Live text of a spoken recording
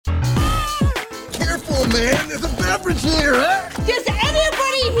man. There's a beverage here, huh? Does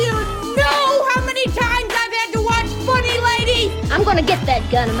anybody here know how many times I've had to watch Funny Lady? I'm gonna get that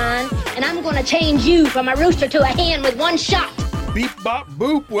gun of mine, and I'm gonna change you from a rooster to a hen with one shot. Beep, bop,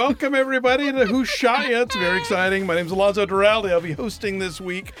 boop. Welcome, everybody, to Who Shot Ya? It's very exciting. My name's Alonzo Duralde. I'll be hosting this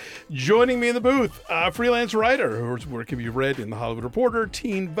week. Joining me in the booth, a freelance writer whose work can be read in The Hollywood Reporter,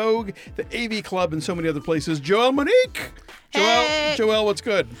 Teen Vogue, the AV Club, and so many other places, Joelle Monique. Joelle, what's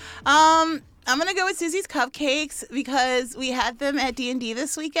good? I'm going to go with Susie's Cupcakes because we had them at D&D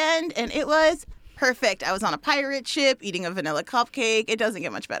this weekend, and it was perfect. I was on a pirate ship eating a vanilla cupcake. It doesn't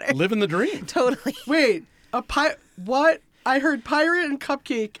get much better. Living the dream. Totally. Wait, what? I heard pirate and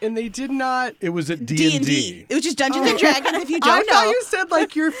cupcake, and they did not. It was at D&D. It was just Dungeons and Dragons, if you I don't know. thought you said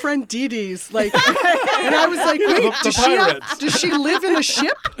like your friend Dee Dee's, like, and I was like, wait, does she live in a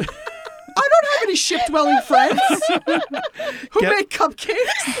ship? I don't have any ship-dwelling friends who make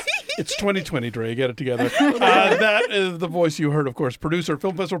cupcakes. It's 2020, Drea. Get it together. That is the voice you heard, of course. Producer,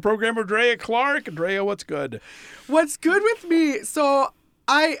 film festival programmer, Drea Clark. Drea, what's good? What's good with me? So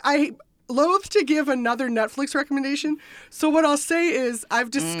I loathe to give another Netflix recommendation. So what I'll say is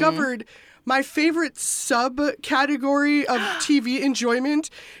I've discovered my favorite subcategory of TV enjoyment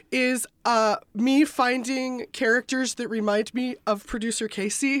is me finding characters that remind me of producer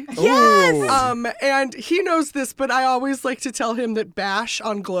Casey. Yes! And he knows this, but I always like to tell him that Bash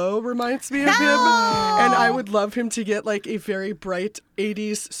on Glow reminds me of him. And I would love him to get like a very bright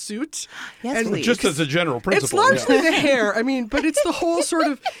 80s suit. Yes, and please. Just as a general principle. It's largely the hair. I mean, but it's the whole sort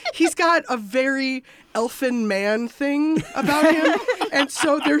of, he's got a very elfin man thing about him. And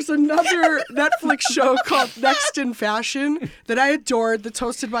so there's another Netflix show called Next in Fashion that I adored, that's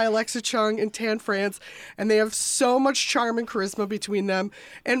hosted by Alexa Chung and Tan France. And they have so much charm and charisma between them.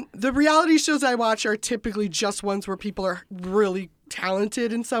 And the reality shows I watch are typically just ones where people are really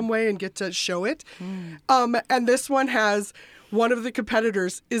talented in some way and get to show it. And this one has one of the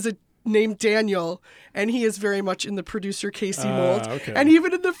competitors is named Daniel, and he is very much in the producer Casey mold. Okay. And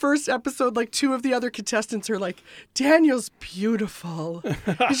even in the first episode, like two of the other contestants are like, Daniel's beautiful.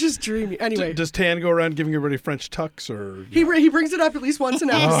 He's just dreamy. Anyway. Does Tan go around giving everybody French tucks? Or He brings it up at least once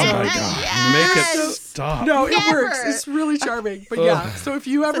an Oh, episode. my God. Make it stop. No, it Never. works. It's really charming. But yeah, so if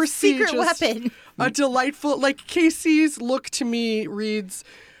you ever see secret just weapon. a delightful, like Casey's look to me reads,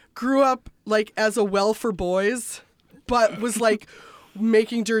 grew up like as a well for boys, but was like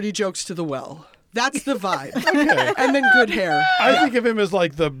making dirty jokes to the well. That's the vibe. Okay. And then good hair. I think of him as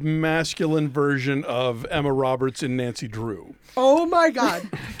like the masculine version of Emma Roberts and Nancy Drew. Oh my God.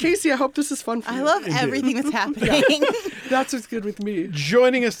 Casey, I hope this is fun for you. I love everything that's happening. That's what's good with me.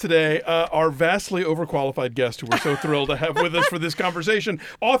 Joining us today, our vastly overqualified guest, who we're so thrilled to have with us for this conversation,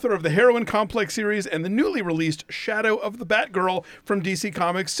 author of the Heroine Complex series and the newly released Shadow of the Batgirl from DC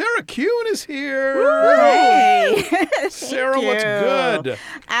Comics, Sarah Kuhn is here. Hey. Sarah, Thank what's you.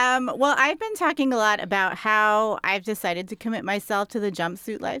 good? Well, I've been talking a lot about how I've decided to commit myself to the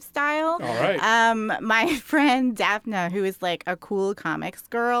jumpsuit lifestyle. All right. My friend Daphne, who is like a cool comics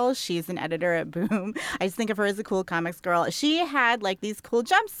girl, she's an editor at Boom. I just think of her as a cool comics girl. She had like these cool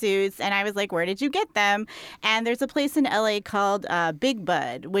jumpsuits, and I was like, where did you get them? And there's a place in LA called Big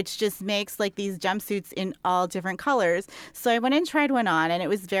Bud, which just makes like these jumpsuits in all different colors. So I went and tried one on, and it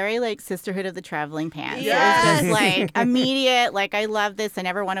was very like Sisterhood of the Traveling Pants. Yes. It was just like immediate, like I love this. I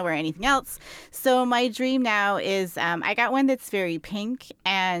never want to wear anything else. So my dream now is I got one that's very pink,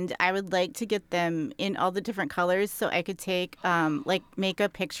 and I would like to get them in all the different colors so I could take make a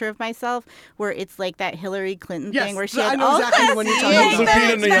picture of myself where it's like that Hillary Clinton Yes, thing where she I had know all exactly that- what you're talking Yeah,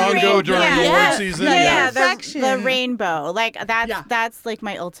 about. Lupita Nyong'o during the award season. Yeah, Yes. the rainbow. Like Yeah. that's like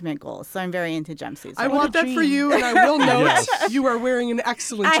my ultimate goal. So I'm very into jumpsuits. I want that for you, and I will note Yes. you are wearing an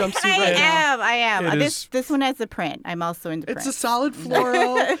excellent jumpsuit right now. I am. It This one has a print. I'm also into print. It's a solid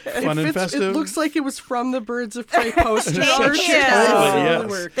floral. Fun and festive. It looks like it was from the Birds of Prey poster. Thank art. you. It Totally, really yes.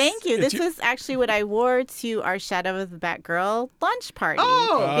 works. Thank you. It's This was actually what I wore to our Shadow of the Batgirl lunch party.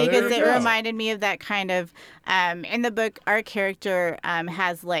 Oh, there because you it go. reminded me of that kind of in the book our character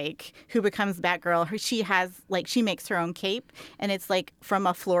has like who becomes Batgirl, she makes her own cape, and it's like from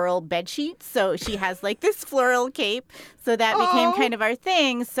a floral bedsheet, so she has like this floral cape, so that became kind of our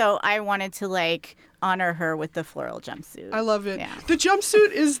thing. So I wanted to like honor her with the floral jumpsuit. I love it. Yeah. The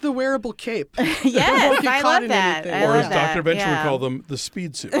jumpsuit is the wearable cape. Yes, Won't get I caught love in that. anything. I Or love as that. Dr. Bench would yeah. call them, the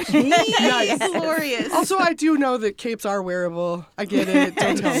speed suits. Nice. Glorious. Also, I do know that capes are wearable. I get it.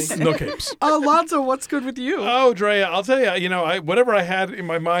 Don't tell me. No capes. Alonzo, what's good with you? Oh, Drea, I'll tell you, whatever I had in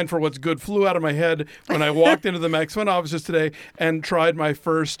my mind for what's good flew out of my head when I walked into the Max Fun offices today and tried my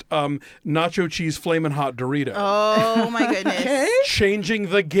first nacho cheese flamin' hot Dorito. Oh, my goodness. Okay. Changing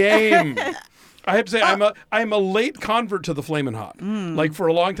the game. I have to say, I'm a late convert to the Flamin' Hot. Like for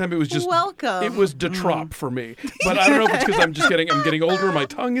a long time, it was just Welcome. It was de trop for me. But I don't know if it's because I'm getting older. My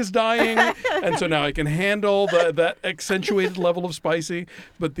tongue is dying, and so now I can handle that accentuated level of spicy.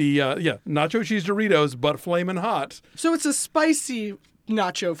 But the nacho cheese Doritos, but Flamin' Hot. So it's a spicy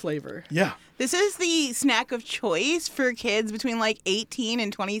nacho flavor. Yeah. This is the snack of choice for kids between like 18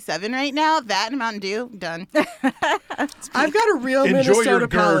 and 27 right now. That and Mountain Dew, done. I've got a real Enjoy Minnesota your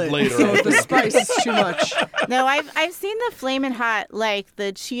GERD palate, later. so the spice is too much. No, I've seen the Flamin' Hot, like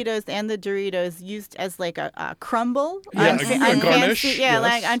the Cheetos and the Doritos, used as like a crumble Yeah, a garnish, fancy, yes.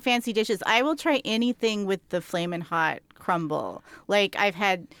 like on fancy dishes. I will try anything with the Flamin' Hot crumble. Like I've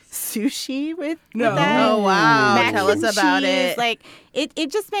had sushi with that. Oh, wow. Mac Tell and us about cheese. it. Like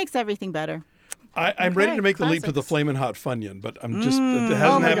it just makes everything better. I'm ready to make the leap to the Flamin' Hot Funyun, but I'm just it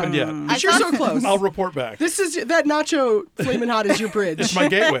hasn't happened yet. But you're so close. I'll report back. This is that nacho Flamin' Hot is your bridge. It's my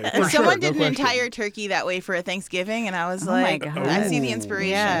gateway for Someone sure. did no an question. entire turkey that way for a Thanksgiving, and I was my like, God. I see the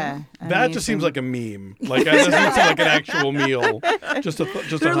inspiration. Yeah, That just seems like a meme. Like that doesn't seem like an actual meal. Just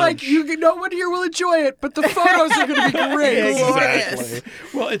They're a like, hunch. no one here will enjoy it, but the photos are going to be great. Exactly.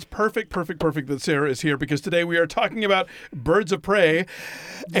 Well, it's perfect that Sarah is here because today we are talking about Birds of Prey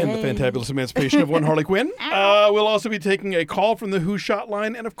and the fantabulous emancipation of one Harley Quinn. We'll also be taking a call from the Who Shot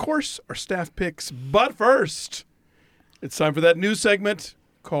line and, of course, our staff picks. But first, it's time for that news segment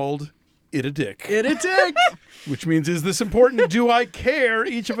called It a Dick. It a dick. Which means, is this important? Do I care?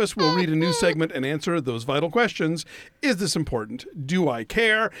 Each of us will read a news segment and answer those vital questions. Is this important? Do I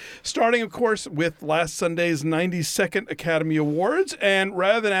care? Starting, of course, with last Sunday's 92nd Academy Awards. And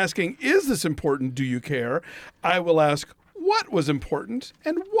rather than asking, is this important? Do you care? I will ask, what was important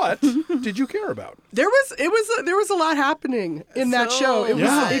and what did you care about? There was a lot happening in that show.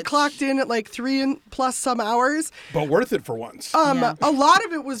 It clocked in at like 3+ some hours. But worth it for once. A lot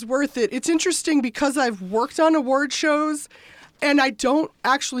of it was worth it. It's interesting because I've worked on award shows and I don't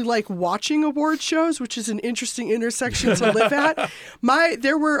actually like watching award shows, which is an interesting intersection to live at.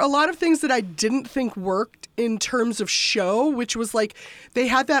 There were a lot of things that I didn't think worked in terms of show, which was like they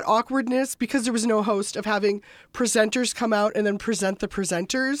had that awkwardness because there was no host of having presenters come out and then present the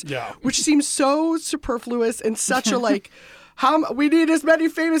presenters, which seems so superfluous and such a like, we need as many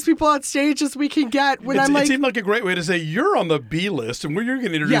famous people on stage as we can get. It seemed like a great way to say you're on the B list and you're going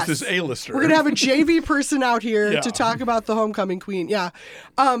to introduce this A-lister. We're going to have a JV person out here to talk about the homecoming queen. Yeah.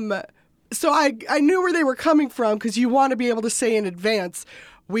 So I knew where they were coming from because you want to be able to say in advance,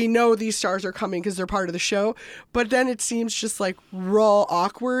 we know these stars are coming because they're part of the show. But then it seems just like raw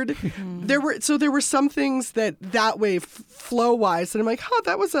awkward. There were some things that way flow wise, and I'm like,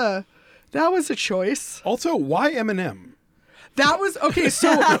 that was a choice. Also, why Eminem? That was okay. So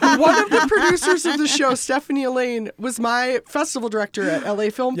one of the producers of the show, Stephanie Elaine, was my festival director at LA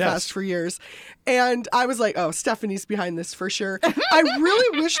Film Fest for years. And I was like, oh, Stephanie's behind this for sure. I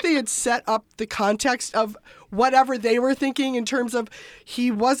really wish they had set up the context of whatever they were thinking in terms of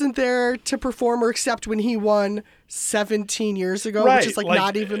he wasn't there to perform or accept when he won 17 years ago, which is like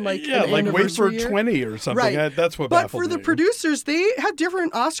not even like an anniversary wait for year. 20 or something. Right. That's what But baffled for the me. producers, they had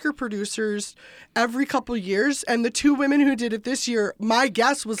different Oscar producers every couple of years. And the two women who did it this year, my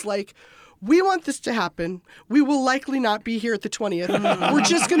guess was like, we want this to happen. We will likely not be here at the 20th. We're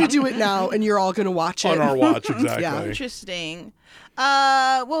just going to do it now, and you're all going to watch it. On our watch, exactly. Interesting.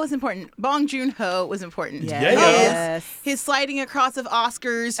 What was important? Bong Joon-ho was important. Yes. His sliding across of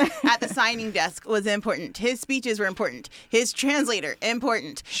Oscars at the signing desk was important. His speeches were important. His translator,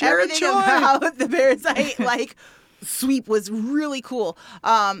 important. Sharon Everything Choi. about the Parasite, sweep was really cool.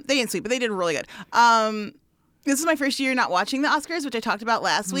 They didn't sweep, but they did really good. This is my first year not watching the Oscars, which I talked about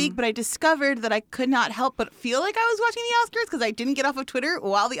last week, but I discovered that I could not help but feel like I was watching the Oscars because I didn't get off of Twitter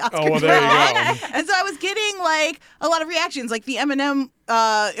while the Oscars there were you on. go. And so I was getting a lot of reactions. Like the Eminem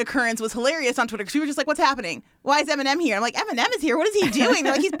occurrence was hilarious on Twitter because people were just like, what's happening? Why is Eminem here? I'm like, Eminem is here. What is he doing?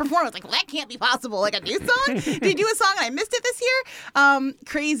 They're like, he's performing. I was like, well, that can't be possible. Like a new song? Did he do a song and I missed it this year?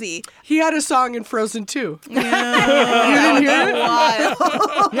 Crazy. He had a song in Frozen 2. Yeah. You didn't hear it?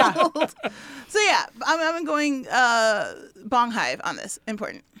 Wild. Yeah. So yeah, I'm going Bong Hive on this.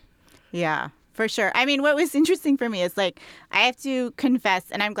 Important. Yeah, for sure. I mean, what was interesting for me is I have to confess,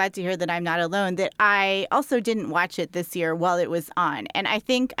 and I'm glad to hear that I'm not alone, that I also didn't watch it this year while it was on. And I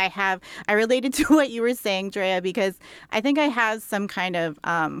think I related to what you were saying, Drea, because I think I have some kind of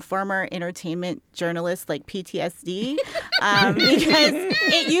former entertainment journalist PTSD because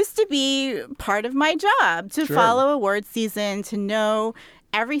it used to be part of my job to follow award season, to know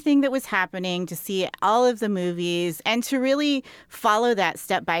everything that was happening, to see all of the movies, and to really follow that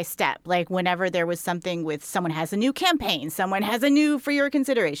step by step. Like whenever there was something with someone has a new campaign, someone has a new for your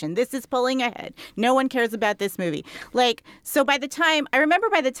consideration, this is pulling ahead, no one cares about this movie. Like, so by the time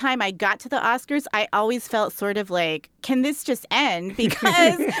I got to the Oscars, I always felt sort of like, can this just end?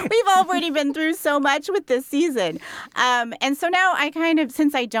 Because we've already been through so much with this season. And so now I kind of,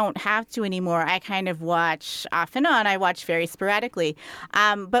 since I don't have to anymore, I kind of watch off and on. I watch very sporadically.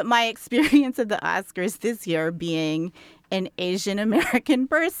 But my experience of the Oscars this year, being an Asian American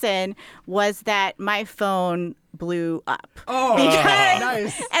person, was that my phone blew up. Oh, because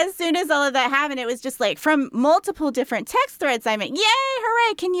nice. As soon as all of that happened, it was just like from multiple different text threads. I mean, yay,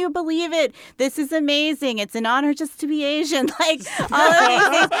 hooray, can you believe it? This is amazing. It's an honor just to be Asian. Like all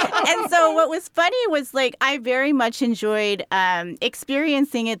of these things. And so what was funny was like I very much enjoyed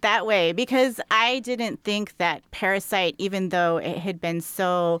experiencing it that way, because I didn't think that Parasite, even though it had been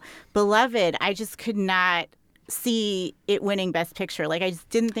so beloved, I just could not see it winning Best Picture. Like, I just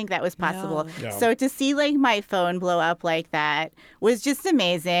didn't think that was possible. No. So to see like my phone blow up like that was just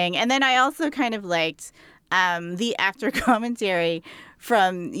amazing. And then I also kind of liked the after commentary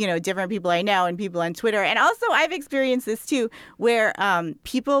from, you know, different people I know and people on Twitter. And also I've experienced this too, where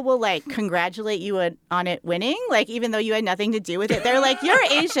people will like congratulate you on it winning, like even though you had nothing to do with it. They're like, you're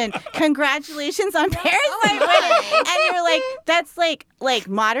Asian, congratulations on Parasite winning. And you're like, that's like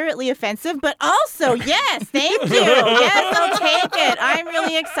moderately offensive, but also, yes, thank you. Yes, I'll take it. I'm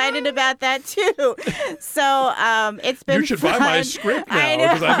really excited about that too. So it's been You should fun. buy my script now I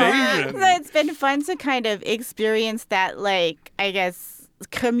know. because I'm Asian. So it's been fun to kind of experience that, like, I guess,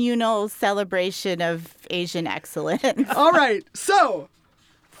 communal celebration of Asian excellence. All right, so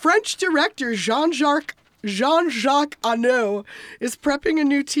French director Jean-Jacques Annaud is prepping a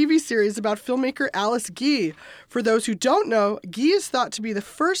new TV series about filmmaker Alice Guy. For those who don't know, Guy is thought to be the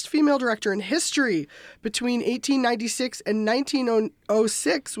first female director in history. Between 1896 and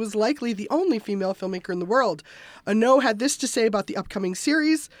 1906 was likely the only female filmmaker in the world. Annaud had this to say about the upcoming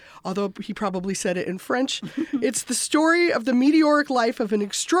series, although he probably said it in French. It's the story of the meteoric life of an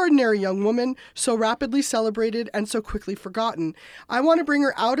extraordinary young woman, so rapidly celebrated and so quickly forgotten. I want to bring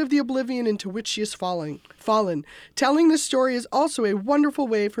her out of the oblivion into which she has fallen. Telling this story is also a wonderful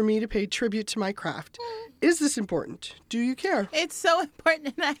way for me to pay tribute to my craft. Is this important? Do you care? It's so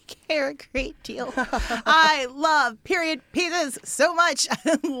important, and I care a great deal. I love period pieces so much.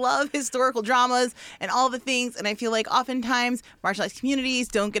 I love historical dramas and all the things, and I feel like oftentimes marginalized communities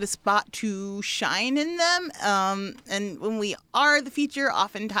don't get a spot to shine in them. And when we are the feature,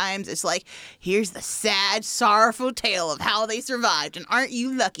 oftentimes it's like, here's the sad, sorrowful tale of how they survived, and aren't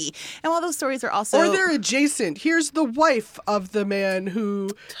you lucky? And while those stories are also... Or they're adjacent. Here's the wife of the man who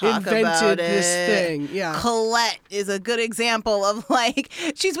Talk about invented this it. thing. Yeah. Colette is a good example of, like,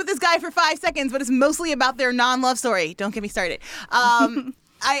 she's with this guy for 5 seconds, but it's mostly about their non-love story. Don't get me started. I'm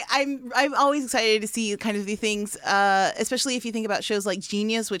always excited to see kind of the things, especially if you think about shows like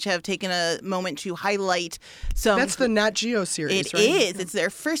Genius, which have taken a moment to highlight some... That's the Nat Geo series, It right? is. It's their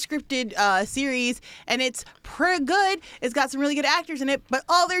first scripted series, and it's pretty good. It's got some really good actors in it, but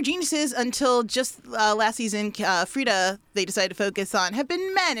all their geniuses until just last season, Frida, they decided to focus on, have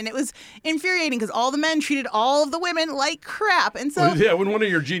been men, and it was infuriating because all the men treated all of the women like crap, and so... Well, yeah, when one of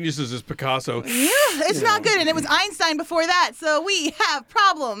your geniuses is Picasso. Yeah, it's not good, and it was Einstein before that, so we have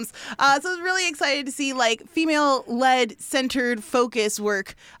problems. So I was really excited to see, like, female-led, centered focus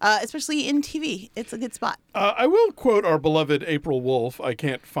work, especially in TV. It's a good spot. I will quote our beloved April Wolf. I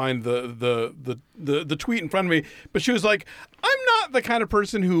can't find the tweet in front of me, but she was like, I'm not the kind of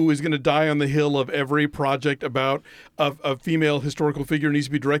person who is going to die on the hill of every project about a female historical figure needs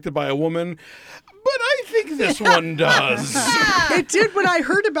to be directed by a woman, but I think this one does. It did. When I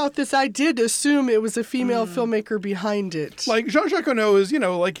heard about this, I did assume it was a female filmmaker behind it. Like, Jean-Jacques Annaud is,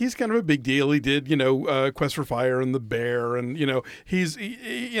 like, he's kind of a big deal. He did, Quest for Fire and The Bear, and, he's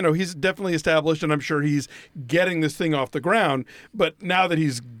definitely established, and I'm sure he's getting this thing off the ground. But now that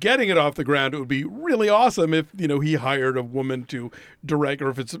he's getting it off the ground, it would be really awesome if, he hired a woman to direct, or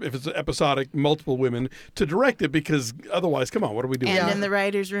if it's episodic, multiple women to direct it, because otherwise, come on, what are we doing? And in the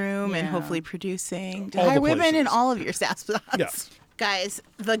writer's room, and hopefully producing. To All the hire women places. in all of your staff spots. Yeah. Guys,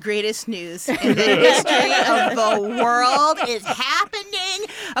 the greatest news in the history of the world is happening.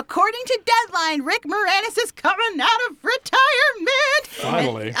 According to Deadline, Rick Moranis is coming out of retirement.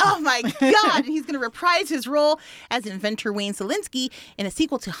 Finally. And, oh, my God. And he's going to reprise his role as inventor Wayne Szalinski in a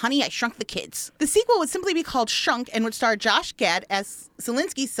sequel to Honey, I Shrunk the Kids. The sequel would simply be called Shrunk and would star Josh Gad as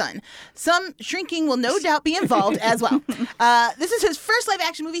Szalinski's son. Some shrinking will no doubt be involved as well. This is his first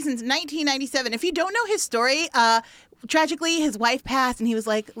live-action movie since 1997. If you don't know his story, tragically, his wife passed, and he was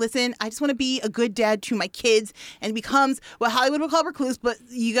like, listen, I just want to be a good dad to my kids, and becomes what Hollywood would call recluse, but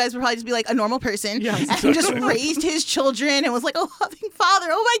you guys would probably just be like a normal person. Yes. And just raised his children and was like a loving father.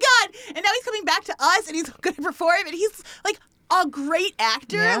 Oh my God. And now he's coming back to us, and he's going to perform, and he's like a great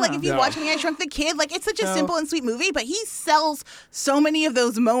actor. Yeah. Like, if you watch Honey, I Shrunk the Kid, like, it's such a simple and sweet movie, but he sells so many of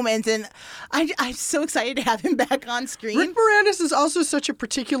those moments, and I'm so excited to have him back on screen. Rick Moranis is also such a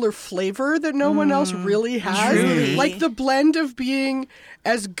particular flavor that no one else really has. Truly. Like the blend of being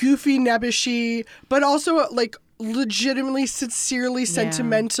as goofy, nebbishy, but also like legitimately, sincerely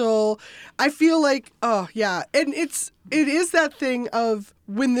sentimental. I feel like, oh yeah, and it is that thing of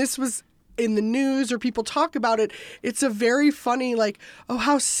when this was in the news or people talk about it, it's a very funny, like, oh,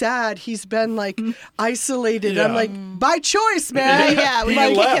 how sad he's been, like, isolated. Yeah. I'm like, by choice, man. Yeah, we He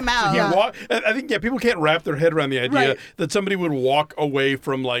gotta kick left. him out. He Yeah. I think, people can't wrap their head around the idea Right. that somebody would walk away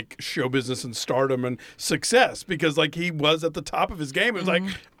from, like, show business and stardom and success because, like, he was at the top of his game. It was like,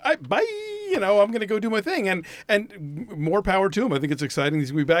 bye, I'm going to go do my thing. And more power to him. I think it's exciting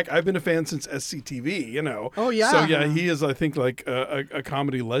he's going to be back. I've been a fan since SCTV, Oh, yeah. So, yeah, he is, I think, like, a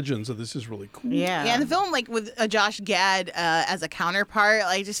comedy legend, so this is really cool. Yeah. Yeah, and the film, like, with Josh Gad as a counterpart,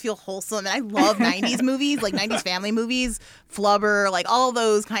 I just feel wholesome. And I love 90s movies, like 90s family movies, Flubber, like all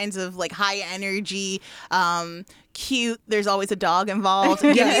those kinds of, like, high energy, cute, there's always a dog involved.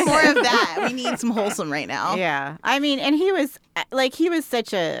 Give me more of that. We need some wholesome right now. Yeah. I mean, and he was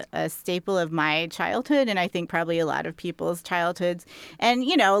such a staple of my childhood, and I think probably a lot of people's childhoods. And,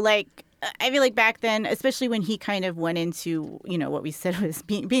 I feel like back then, especially when he kind of went into, what we said was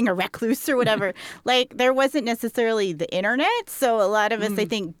being a recluse or whatever, like there wasn't necessarily the internet. So a lot of us, I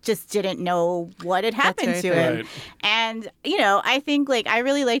think, just didn't know what had happened to him. Right. And, I think like I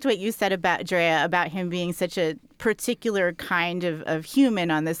really liked what you said about Drea, about him being such a particular kind of human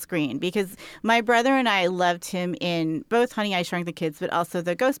on the screen, because my brother and I loved him in both Honey, I Shrunk the Kids, but also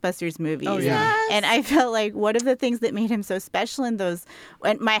the Ghostbusters movies. Oh, yeah. And I felt like one of the things that made him so special in those,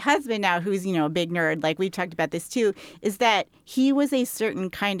 and my husband now, who's, a big nerd, like we've talked about this too, is that he was a certain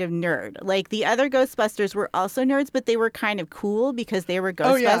kind of nerd. Like the other Ghostbusters were also nerds, but they were kind of cool because they were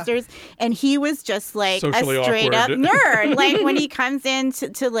Ghostbusters. And he was just like Socially a straight up awkward. nerd. Like when he comes in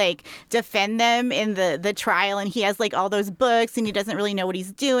to like defend them in the trial, and he has like all those books and he doesn't really know what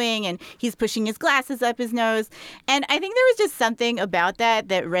he's doing, and he's pushing his glasses up his nose. And I think there was just something about that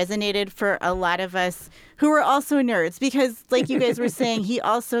resonated for a lot of us who were also nerds, because like you guys were saying, he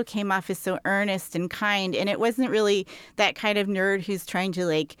also came off as so earnest and kind, and it wasn't really that kind of nerd who's trying to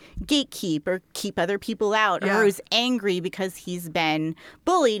like gatekeep or keep other people out, or who's angry because he's been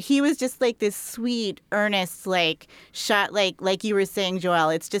bullied. He was just like this sweet, earnest, like shot, like you were saying,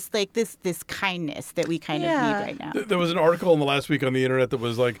 Joelle, it's just like this kindness that we kind of need right now. There was an article in the last week on the internet that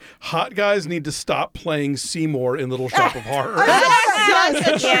was like, hot guys need to stop playing Seymour in Little Shop of Horrors. That's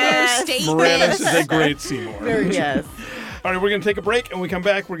such a Yes. true Moranis statement. is a great Seymour. Yes. All right, we're going to take a break, and when we come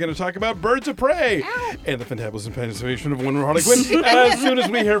back, we're going to talk about Birds of Prey and the fantabulous impersonation of Wonder Harley Quinn as soon as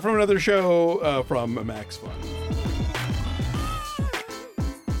we hear from another show from Max Fun.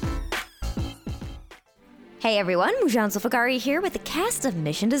 Hey everyone, Mujan Zulfikari here with the cast of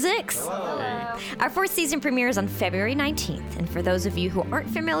Mission to Zyxx. Our fourth season premieres on February 19th, and for those of you who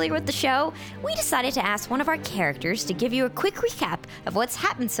aren't familiar with the show, we decided to ask one of our characters to give you a quick recap of what's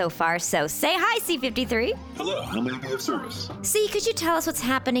happened so far, so say hi, C-53. Hello, how may I be of service? C, could you tell us what's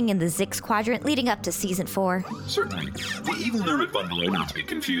happening in the Zyxx Quadrant leading up to Season 4? Certainly. The evil Nermit Bundaloy, not to be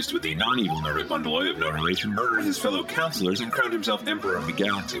confused with the non-evil Nermit Bundaloy of no relation, murdered his fellow counselors and crowned himself Emperor of the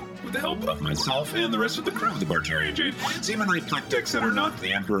Galaxy. With the help of myself and the rest of the crew of the Bargerian Jade, Zima and I planked Exeter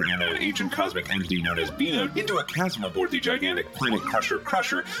the Emperor and an ancient cosmic entity known as Beano into a chasm aboard the gigantic Planet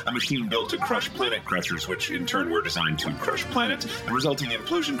Crusher, a machine built to crush planet crushers, which in turn were designed to crush planets. The resulting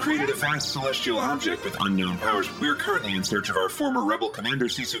implosion created a vast celestial object with unknown powers. We are currently in search of our former rebel commander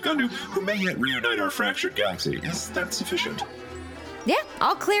Sisu Gundu, who may yet reunite our fractured galaxy. Is that sufficient? Yeah,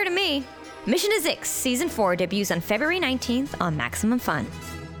 all clear to me. Mission to Zyxx Season 4 debuts on February 19th on Maximum Fun.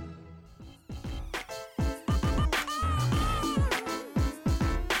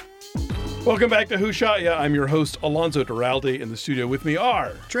 Welcome back to Who Shot Ya? I'm your host, Alonzo Duralde. In the studio with me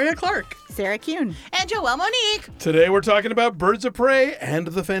are... Drea Clark. Sarah Kuhn. And Joelle Monique. Today we're talking about Birds of Prey and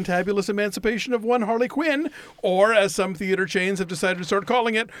the fantabulous emancipation of one Harley Quinn, or as some theater chains have decided to start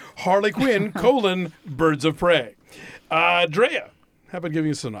calling it, Harley Quinn, Birds of Prey. Drea, how about giving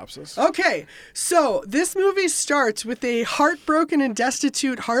a synopsis? Okay, so this movie starts with a heartbroken and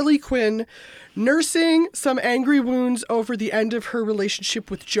destitute Harley Quinn nursing some angry wounds over the end of her relationship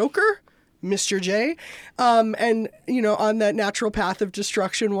with Joker. Mr. J. And, on that natural path of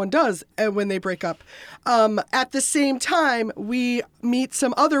destruction one does when they break up. At the same time, we meet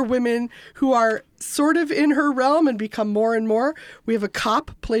some other women who are sort of in her realm and become more and more. We have a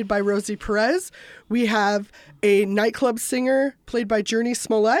cop played by Rosie Perez. We have a nightclub singer played by Journey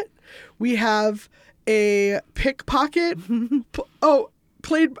Smollett. We have a pickpocket.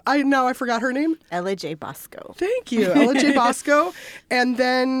 I forgot her name. Ella J. Bosco. Thank you, Ella J. Bosco. And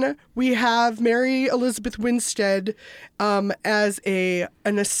then we have Mary Elizabeth Winstead as an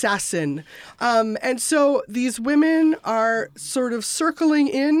assassin. And so these women are sort of circling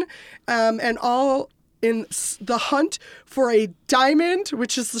in and all in the hunt for a diamond,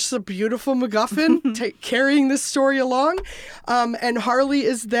 which is just a beautiful MacGuffin carrying this story along. And Harley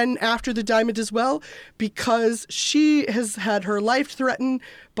is then after the diamond as well because she has had her life threatened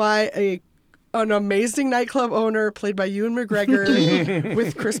by an amazing nightclub owner played by Ewan McGregor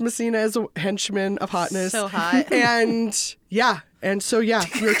with Chris Messina as a henchman of hotness. So hot. And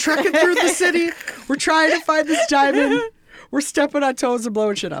we're trekking through the city. We're trying to find this diamond. We're stepping on toes and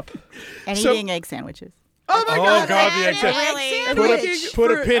blowing shit up. And eating egg sandwiches. Oh my God! The egg sandwich.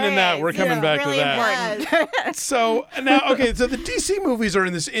 Put a pin in that. We're coming back to that. So now, so the DC movies are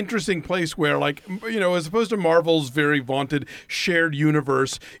in this interesting place where, as opposed to Marvel's very vaunted shared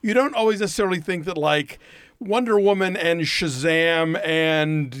universe, you don't always necessarily think that Wonder Woman and Shazam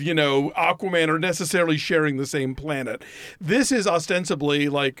and, Aquaman are necessarily sharing the same planet. This is ostensibly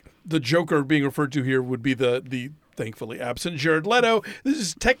the Joker being referred to here would be the thankfully absent Jared Leto. This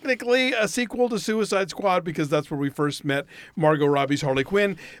is technically a sequel to Suicide Squad because that's where we first met Margot Robbie's Harley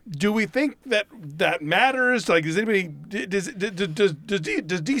Quinn. Do we think that matters? Does anybody does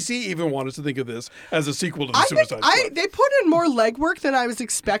DC even want us to think of this as a sequel to the Suicide Squad? They put in more legwork than I was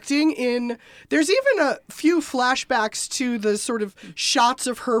expecting. There's even a few flashbacks to the sort of shots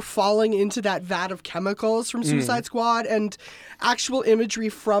of her falling into that vat of chemicals from Suicide Squad and actual imagery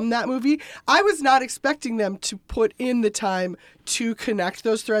from that movie. I was not expecting them to put in the time to connect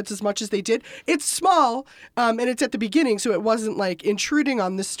those threads as much as they did. It's small, and it's at the beginning, so it wasn't intruding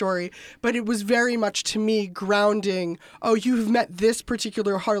on this story, but it was very much, to me, grounding, you've met this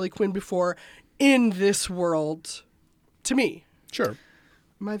particular Harley Quinn before in this world, to me. Sure.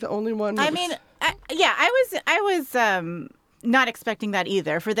 Am I the only one? I was not expecting that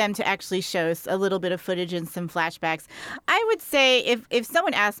either, for them to actually show a little bit of footage and some flashbacks. I would say if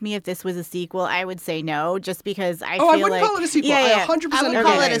someone asked me if this was a sequel, I would say no, just because I feel I wouldn't call it a sequel. I 100% I would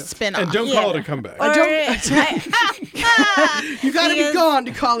call it a spin-off. And don't call it a comeback. You got to be gone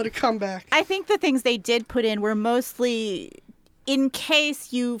to call it a comeback. I think the things they did put in were mostly in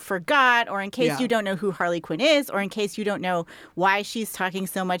case you forgot, or in case you don't know who Harley Quinn is, or in case you don't know why she's talking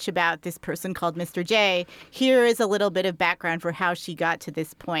so much about this person called Mr. J, here is a little bit of background for how she got to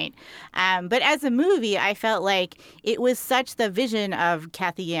this point. But as a movie, I felt like it was such the vision of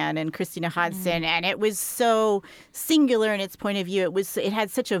Kathy Yan and Christina Hodson, and it was so singular in its point of view. It had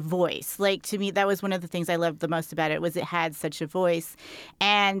such a voice. To me, that was one of the things I loved the most about it, was it had such a voice.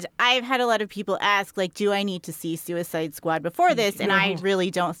 And I've had a lot of people ask, do I need to see Suicide Squad before this? And I really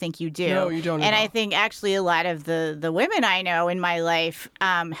don't think you do. No, you don't. And I think actually a lot of the women I know in my life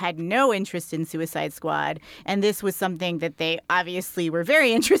had no interest in Suicide Squad. And this was something that they obviously were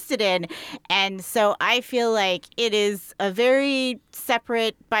very interested in. And so I feel like it is a very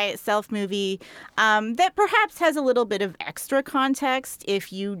separate, by itself movie that perhaps has a little bit of extra context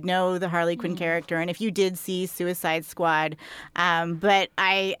if you know the Harley Quinn character and if you did see Suicide Squad. But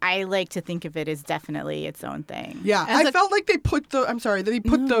I like to think of it as definitely its own thing. Yeah, I felt like they put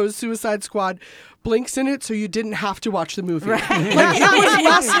those Suicide Squad blinks in it so you didn't have to watch the movie. Right. It was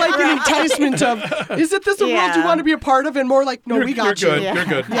less an enticement of, is it this a world you want to be a part of? And more we got you. You're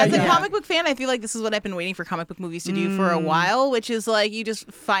good. As a comic book fan, I feel like this is what I've been waiting for comic book movies to do for a while, which is you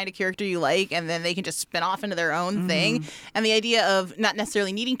just find a character you like and then they can just spin off into their own thing. And the idea of not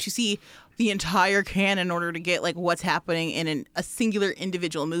necessarily needing to see the entire canon in order to get what's happening in a singular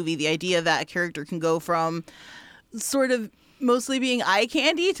individual movie. The idea that a character can go from sort of mostly being eye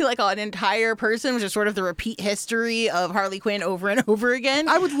candy to an entire person, which is sort of the repeat history of Harley Quinn over and over again.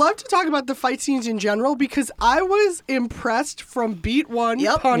 I would love to talk about the fight scenes in general because I was impressed from beat one,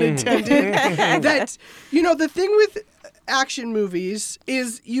 pun intended, that, the thing with action movies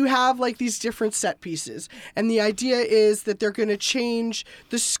is you have these different set pieces. And the idea is that they're going to change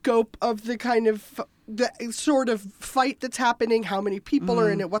the scope of the kind of the sort of fight that's happening, how many people are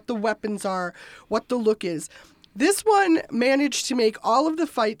in it, what the weapons are, what the look is. This one managed to make all of the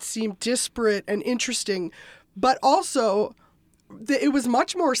fights seem disparate and interesting, but also it was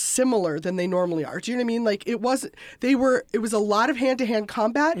much more similar than they normally are. Do you know what I mean? Like it was a lot of hand-to-hand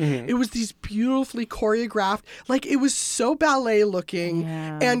combat. It was these beautifully choreographed, like it was so ballet looking,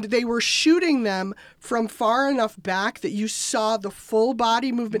 and they were shooting them from far enough back that you saw the full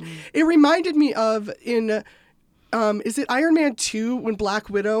body movement. It reminded me of in is it Iron Man 2 when Black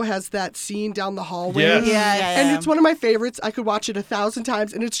Widow has that scene down the hallway? Yes. And it's one of my favorites. I could watch it 1,000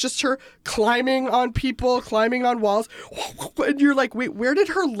 times, and it's just her climbing on people, climbing on walls. And you're like, wait, where did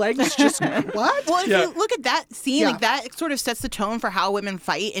her legs just what? Well, if you look at that scene, like that sort of sets the tone for how women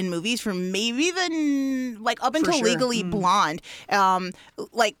fight in movies from maybe up until Legally Blonde.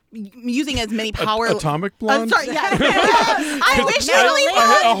 Like using as many power. Atomic Blonde? Sorry, I wish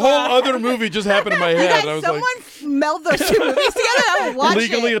a whole other movie just happened in my head. I was someone meld those two movies together. I would watch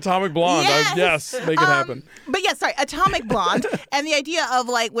Legally it. Atomic Blonde. Yes. Make it happen. But yeah, sorry, Atomic Blonde, and the idea of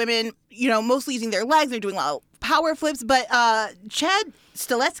like women, mostly using their legs, they're doing a lot of power flips. But Chad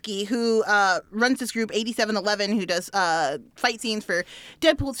Stileski, who runs this group 8711, who does fight scenes for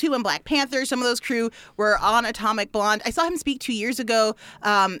Deadpool 2 and Black Panther. Some of those crew were on Atomic Blonde. I saw him speak 2 years ago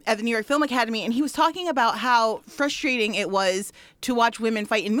at the New York Film Academy, and he was talking about how frustrating it was to watch women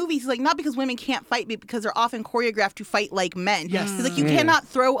fight in movies. He's like, not because women can't fight, but because they're often choreographed to fight like men. Yes. He's like, you cannot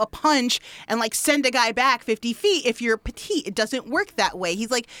throw a punch and like send a guy back 50 feet if you're petite. It doesn't work that way.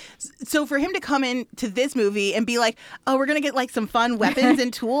 He's like, so for him to come into this movie and be like, oh, we're going to get like some fun weapons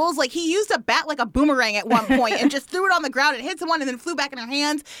and tools. Like he used a bat like a boomerang at one point and just threw it on the ground and hit someone and then flew back in her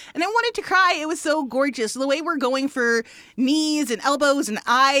hands. And I wanted to cry. It was so gorgeous. The way we're going for knees and elbows and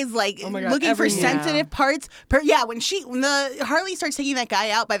eyes, like looking for sensitive parts. When the Harley starts taking that guy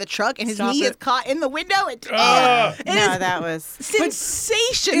out by the truck and his knee is caught in the window. That was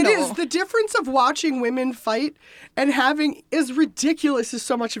sensational. It is the difference of watching women fight and having, as ridiculous as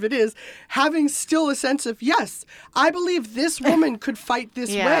so much of it is, having still a sense of, yes, I believe this woman could fight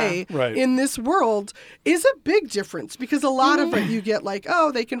this way in this world is a big difference, because a lot of it you get like,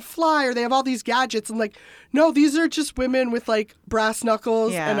 oh, they can fly or they have all these gadgets, and like, no, these are just women with like brass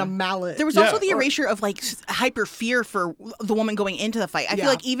knuckles and a mallet. There was also the erasure of like hyper fear for the woman going into the fight. I feel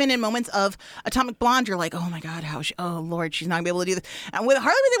like even in moments of Atomic Blonde, you're like, oh my God, oh Lord, she's not gonna be able to do this. And with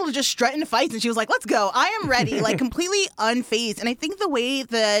Harley was able to just strut into fights, and she was like, let's go, I am ready, like completely unfazed. And I think the way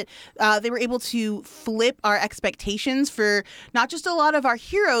that they were able to flip our expectations for not just a lot of our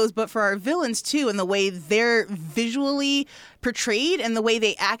heroes, but for our villains too, and the way they're visually portrayed and the way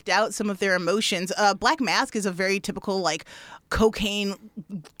they act out some of their emotions. Black Mask is a very typical like cocaine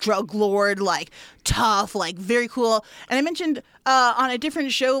drug lord, like tough, like very cool. And I mentioned on a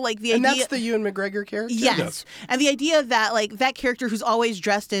different show, like the idea, and that's the Ewan McGregor character. Yes, and the idea that like that character who's always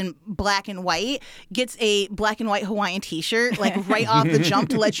dressed in black and white gets a black and white Hawaiian T-shirt like right off the jump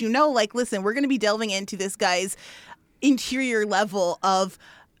to let you know, like, listen, we're going to be delving into this guy's interior level of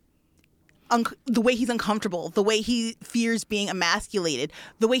the way he's uncomfortable, the way he fears being emasculated,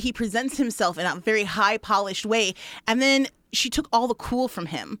 the way he presents himself in a very high polished way. And then she took all the cool from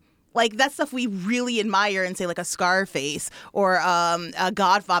him. Like, that's stuff we really admire in, say, like a Scarface or a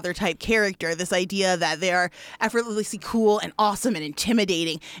Godfather type character. This idea that they are effortlessly cool and awesome and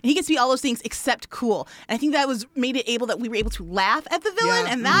intimidating. And he gets to be all those things except cool. And I think that made it able that we were able to laugh at the villain.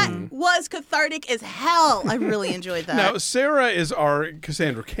 And that was cathartic as hell. I really enjoyed that. Now, Sarah is our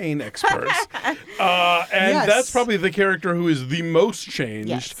Cassandra Cain expert. That's probably the character who is the most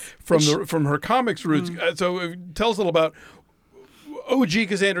changed from her comics roots. So tell us a little about OG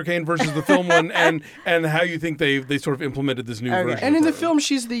Cassandra Cain versus the film one, and how you think they sort of implemented this new version. And in the film,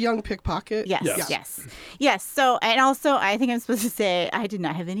 she's the young pickpocket. Yes. So, and also, I think I'm supposed to say I did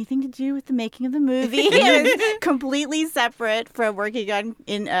not have anything to do with the making of the movie. It was completely separate from working on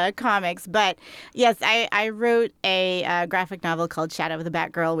in comics. But yes, I wrote a graphic novel called Shadow of the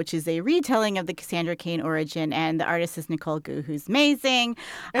Batgirl, which is a retelling of the Cassandra Cain origin, and the artist is Nicole Gu, who's amazing.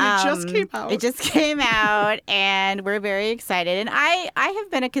 And it just came out. It just came out, and we're very excited. And I have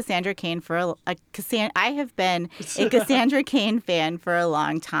been a Cassandra Cain I have been a Cassandra Cain fan for a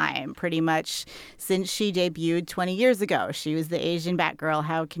long time, pretty much since she debuted 20 years ago. She was the Asian Batgirl.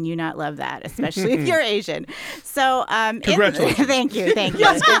 How can you not love that, especially if you're Asian? So, congratulations. Thank you.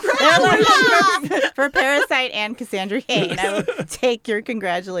 Yes, for Parasite and Cassandra Cain, I will take your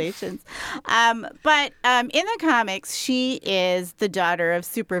congratulations. But in the comics, she is the daughter of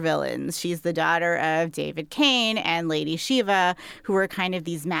supervillains. She's the daughter of David Cain and Lady Shiva, who who are kind of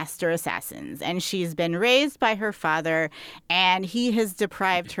these master assassins. And she's been raised by her father, and he has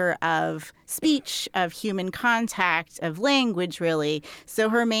deprived her of speech, of human contact, of language, really. So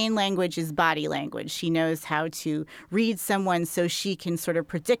her main language is body language. She knows how to read someone so she can sort of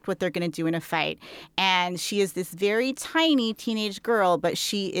predict what they're going to do in a fight. And she is this very tiny teenage girl, but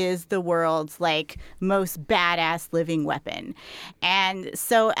she is the world's like most badass living weapon. And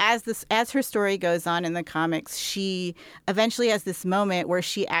so as her story goes on in the comics, she eventually has this moment where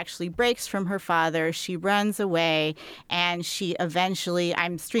she actually breaks from her father. She runs away, and she eventually,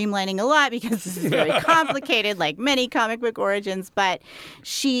 I'm streamlining a lot because this is very complicated, like many comic book origins, but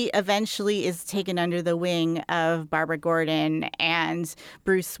she eventually is taken under the wing of Barbara Gordon and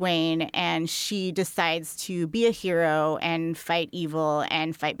Bruce Wayne, and she decides to be a hero and fight evil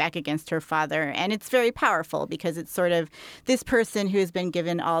and fight back against her father. And it's very powerful because it's sort of this person who has been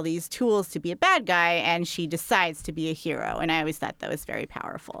given all these tools to be a bad guy, and she decides to be a hero. And I always thought that was very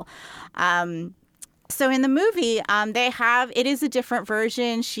powerful. So in the movie, it is a different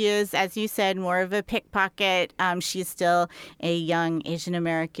version. She is, as you said, more of a pickpocket. She's still a young Asian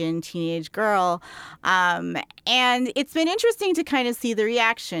American teenage girl. And it's been interesting to kind of see the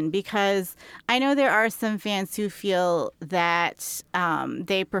reaction, because I know there are some fans who feel that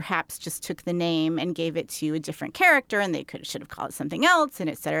they perhaps just took the name and gave it to a different character, and they should have called it something else, and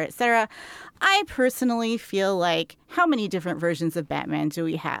et cetera, et cetera. I personally feel like, how many different versions of Batman do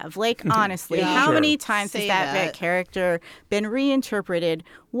we have? Like, honestly, how many times has that character been reinterpreted?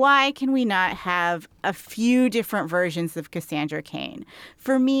 Why can we not have a few different versions of Cassandra Cain?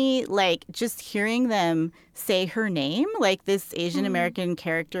 For me, like, just hearing them say her name, like this Asian American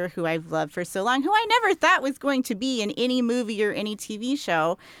character who I've loved for so long, who I never thought was going to be in any movie or any TV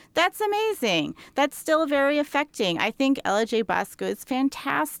show, that's amazing. That's still very affecting. I think Ella J. Bosco is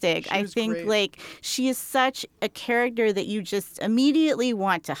fantastic. I think great. Like, she is such a character that you just immediately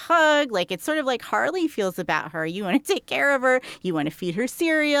want to hug. Like, it's sort of like Harley feels about her. You want to take care of her. You want to feed her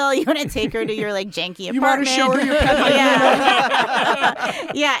cereal. You want to take her to your like janky apartment. You want to show her your pet.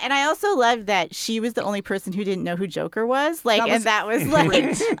 Yeah, and I also loved that she was the only person who didn't know who Joker was. Like, that was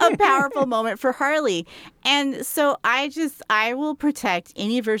like a powerful moment for Harley. And so I will protect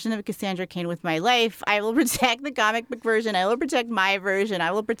any version of Cassandra Cain with my life. I will protect the comic book version. I will protect my version.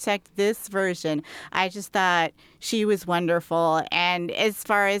 I will protect this version. I just thought she was wonderful. And as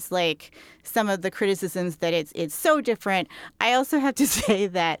far as like some of the criticisms that it's so different, I also have to say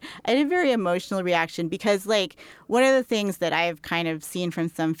that I had a very emotional reaction, because like one of the things that I've kind of seen from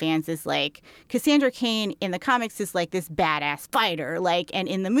some fans is like Cassandra Cain in the comics is like this badass fighter, like, and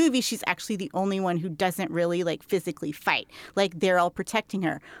in the movie she's actually the only one who doesn't really like physically fight. Like, they're all protecting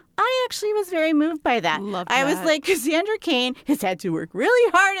her. I actually was very moved by that. I was like, Cassandra Cain has had to work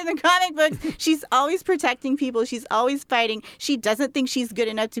really hard in the comic books. She's always protecting people. She's always fighting. She doesn't think she's good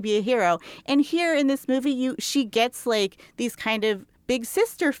enough to be a hero. And here in this movie, she gets like these kind of big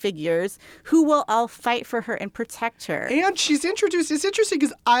sister figures who will all fight for her and protect her. And she's introduced. It's interesting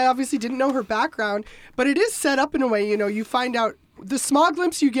because I obviously didn't know her background, but it is set up in a way, you find out the small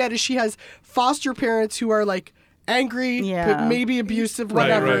glimpse you get is she has foster parents who are like angry, but maybe abusive,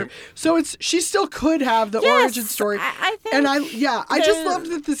 whatever. Right. So she still could have the origin story. I think. And I just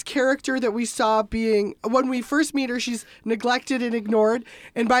loved that this character that we saw being, when we first meet her, she's neglected and ignored,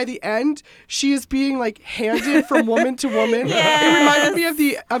 and by the end, she is being like handed from woman to woman. Yes. It reminded me of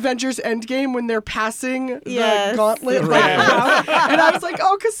the Avengers Endgame when they're passing the gauntlet. Right. And I was like,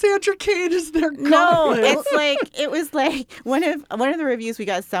 oh, Cassandra Cain is their gauntlet. No, it was like one of the reviews we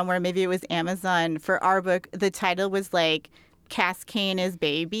got somewhere, maybe it was Amazon, for our book, the title was like, Cass Cain is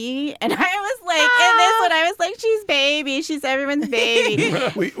baby. And I was like, in this one, I was like, she's baby. She's everyone's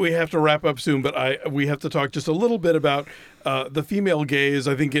baby. We have to wrap up soon, but we have to talk just a little bit about the female gaze.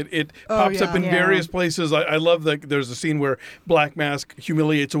 I think it pops up in various places. I love that there's a scene where Black Mask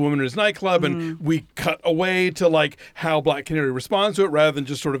humiliates a woman in his nightclub, and we cut away to like how Black Canary responds to it rather than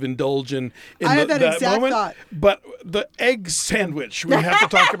just sort of indulge in that exact moment. Thought. But the egg sandwich, we have to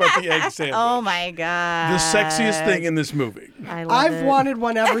talk about the egg sandwich. Oh my God. The sexiest thing in this movie. I've wanted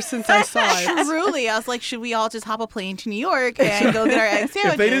one ever since I saw it. Truly. I was like, should we all just hop a plane to New York and go get our egg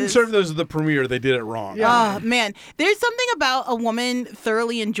sandwiches? If they didn't serve those at the premiere, they did it wrong. Yeah. Oh, man. There's something about a woman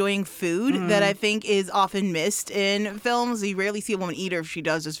thoroughly enjoying food that I think is often missed in films. You rarely see a woman eat, or if she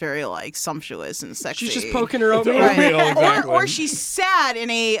does, it's very like sumptuous and sexy. She's just poking her oatmeal. Right. Exactly. Or she's sad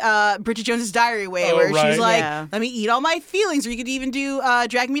in a Bridget Jones's Diary way, where she's like, let me eat all my feelings. Or you could even do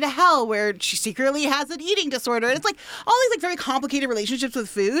Drag Me to Hell, where she secretly has an eating disorder. And it's like all these like very complicated relationships with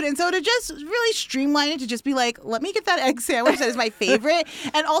food. And so to just really streamline it to just be like, let me get that egg sandwich that is my favorite.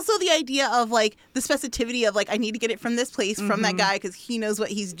 And also the idea of like the specificity of like, I need to get it from this place, from that guy, because he knows what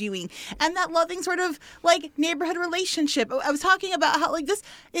he's doing. And that loving sort of like neighborhood relationship. I was talking about how like this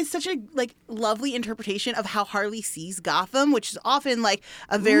is such a like lovely interpretation of how Harley sees Gotham, which is often like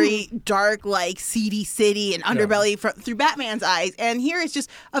a very dark, like seedy city and underbelly through Batman's eyes. And here it's just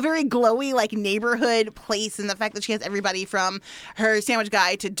a very glowy like neighborhood place, and the fact that she has everybody from her sandwich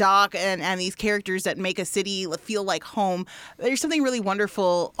guy to Doc and these characters that make a city feel like home. There's something really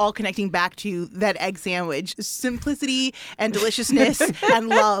wonderful all connecting back to that egg sandwich. Simplicity and deliciousness and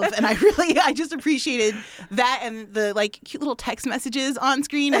love. And I just appreciated that and the like cute little text messages on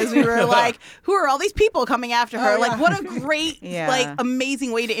screen as we were like, who are all these people coming after her? Like, what a great, like,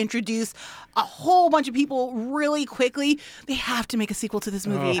 amazing way to introduce a whole bunch of people really quickly. They have to make a sequel to this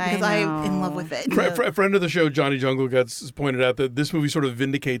movie because I'm in love with it. A friend of the show, Johnny Jungle Guts, pointed out that this movie sort of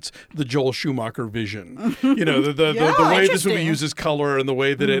vindicates the Joel Schumacher vision. You know, the way this movie uses color and the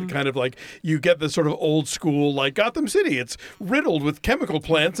way that it kind of like, you get this sort of old school, like Gotham City. It's riddled with chemical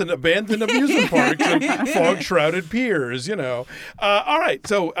plants and abandoned amusement parks and fog-shrouded piers, you know. All right,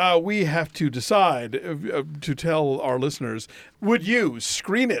 so we have to decide to tell our listeners, would you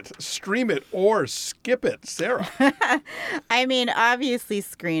screen it, stream it, or skip it? Sarah? I mean, obviously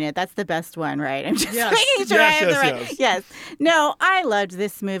screen it. That's the best one, right? I'm just Yes. making sure I have the right. Yes. Yes. No, I loved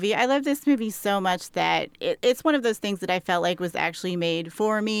this movie. I loved this movie so much that it's one of those things that I felt like was actually made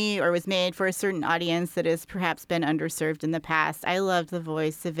for me or was made for a certain audience that has perhaps been underserved in the past. I loved the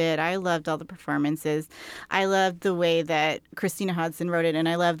voice of it. I loved all the performances. I loved the way that Christina Hodson wrote it, and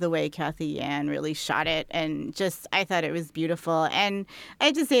I loved the way Kathy Yan really shot it. And just, I thought it was beautiful. And I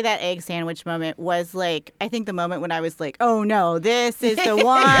have to say that egg sandwich moment was like, I think the moment when I was like, oh no, this is the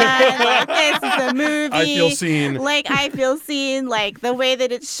one. Like, this is the movie. I feel seen. Like, I feel seen. Like, the way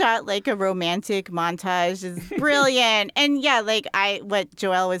that it's shot like a romantic montage is brilliant. And yeah, like what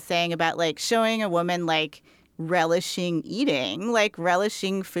Joelle was saying about like showing a woman like relishing eating, like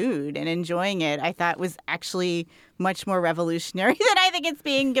relishing food and enjoying it, I thought was actually much more revolutionary than I think it's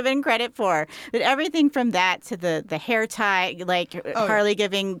being given credit for. But everything from that to the hair tie, like Harley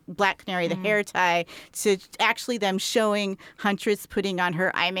giving Black Canary the hair tie, to actually them showing Huntress putting on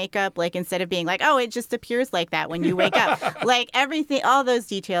her eye makeup, like instead of being like, oh, it just appears like that when you wake up. Like everything, all those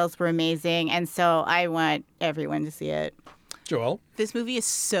details were amazing. And so I want everyone to see it. Joelle? This movie is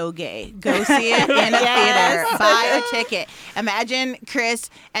so gay. Go see it in a theater. Buy a ticket. Imagine Chris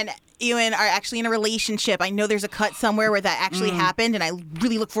and Ewan are actually in a relationship. I know there's a cut somewhere where that actually happened, and I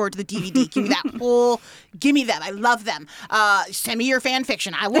really look forward to the DVD. Give me them. I love them. Send me your fan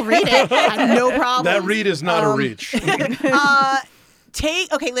fiction. I will read it. I have no problem. That read is not a reach.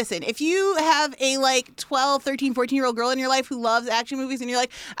 Okay, listen, if you have a like 12, 13, 14-year-old girl in your life who loves action movies and you're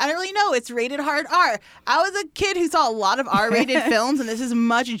like, I don't really know, it's rated hard R. I was a kid who saw a lot of R-rated films, and this is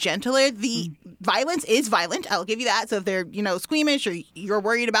much gentler. The violence is violent, I'll give you that. So if they're, squeamish or you're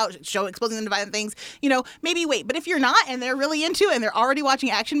worried about exposing them to violent things, maybe wait. But if you're not and they're really into it and they're already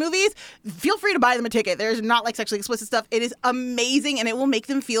watching action movies, feel free to buy them a ticket. There's not like sexually explicit stuff. It is amazing, and it will make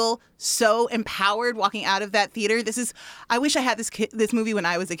them feel so empowered walking out of that theater. I wish I had this movie when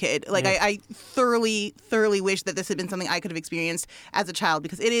I was a kid. Like, I thoroughly, thoroughly wish that this had been something I could have experienced as a child,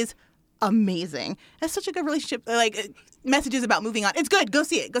 because it is amazing. It's such a good relationship. Like, messages about moving on. It's good. Go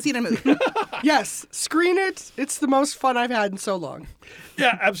see it. Go see it in a movie. Yes, screen it. It's the most fun I've had in so long.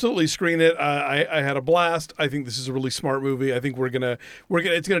 Yeah, absolutely. Screen it. I had a blast. I think this is a really smart movie. I think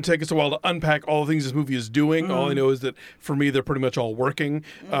it's gonna take us a while to unpack all the things this movie is doing. All I know is that for me, they're pretty much all working.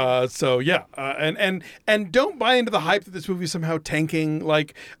 So yeah, and don't buy into the hype that this movie is somehow tanking.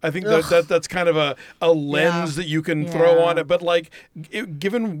 Like, I think that's kind of a lens that you can throw on it. But like,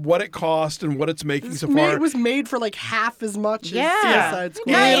 given what it cost and what it's making so far, it was made for like half as much as Suicide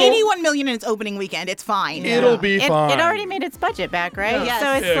Squad. Not 81 million in its opening weekend. It's fine. It'll be fine. It already made its budget back, right? Yes.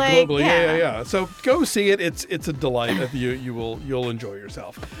 So it's like, globally. Yeah. So go see it. It's a delight. You'll enjoy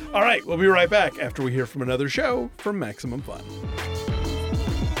yourself. All right, we'll be right back after we hear from another show from Maximum Fun.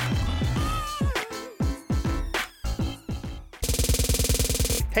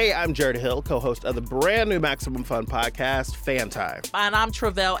 Hey, I'm Jared Hill, co-host of the brand new Maximum Fun podcast, Fan Time. And I'm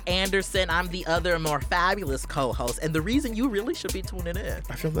Travell Anderson. I'm the other, more fabulous co-host, and the reason you really should be tuning in.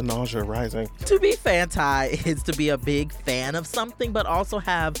 I feel the nausea rising. To be Fan-Tie is to be a big fan of something, but also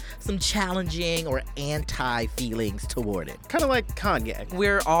have some challenging or anti-feelings toward it. Kind of like Kanye.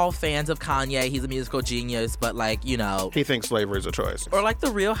 We're all fans of Kanye. He's a musical genius, but he thinks slavery is a choice. Or like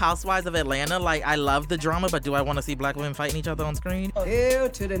the Real Housewives of Atlanta. Like, I love the drama, but do I want to see black women fighting each other on screen? Hell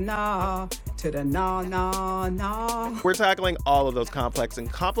to the nah, to the no, no, no. We're tackling all of those complex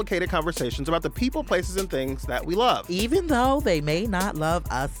and complicated conversations about the people, places, and things that we love. Even though they may not love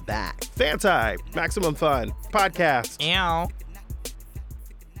us back. Fanti, Maximum Fun, podcast. Ow.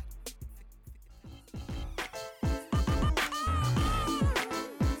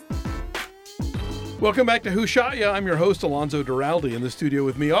 Welcome back to Who Shot Ya? I'm your host, Alonzo Duralde. In the studio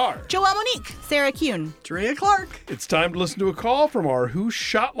with me are Joelle Monique. Sarah Kuhn. Drea Clark. It's time to listen to a call from our Who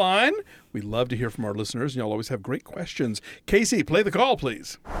Shot line. We love to hear from our listeners, and y'all always have great questions. Casey, play the call,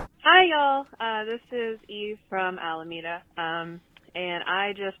 please. Hi, y'all. This is Eve from Alameda, and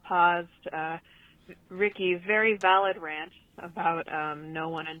I just paused Ricky's very valid rant about no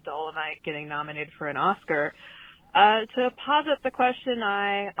one in Dolomite getting nominated for an Oscar to posit the question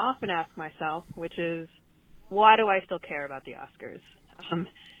I often ask myself, which is, why do I still care about the Oscars?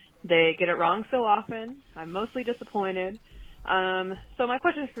 They get it wrong so often. I'm mostly disappointed. So my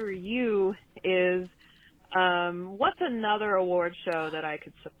question for you is, what's another award show that I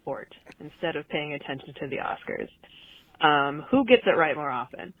could support instead of paying attention to the Oscars? Who gets it right more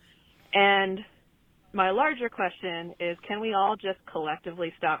often? And my larger question is, can we all just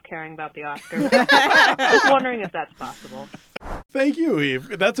collectively stop caring about the Oscars? Just wondering if that's possible. Thank you,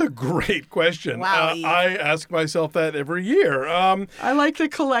 Eve. That's a great question. Wow, Eve. I ask myself that every year. I like the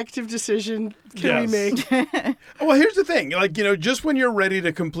collective decision we make. Well, here's the thing. Just when you're ready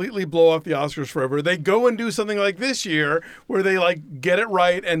to completely blow off the Oscars forever, they go and do something like this year where they get it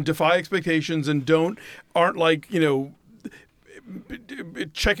right and defy expectations and aren't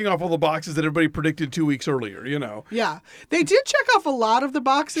checking off all the boxes that everybody predicted 2 weeks earlier, Yeah. They did check off a lot of the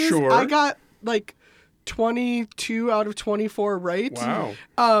boxes. Sure. I got 22 out of 24 right.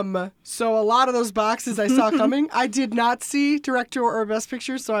 Wow. So a lot of those boxes I saw coming. I did not see director or best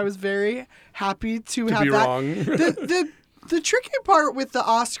picture, so I was very happy to have be that. Wrong. The tricky part with the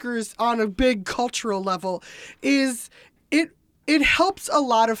Oscars on a big cultural level is it helps a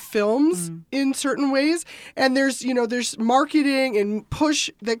lot of films in certain ways, and there's marketing and push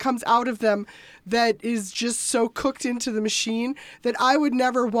that comes out of them that is just so cooked into the machine that I would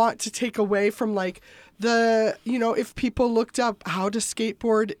never want to take away from if people looked up how to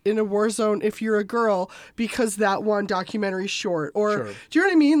skateboard in a war zone if you're a girl because that one documentary short, or Sure. Do you know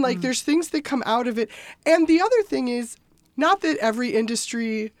what I mean? There's things that come out of it. And the other thing is, not that every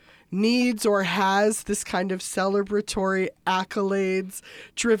industry needs or has this kind of celebratory accolades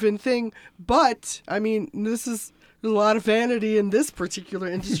driven thing, but there's a lot of vanity in this particular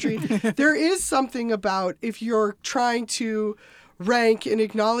industry. There is something about, if you're trying to rank and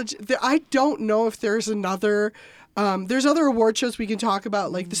acknowledge that, I don't know if there's another there's other award shows we can talk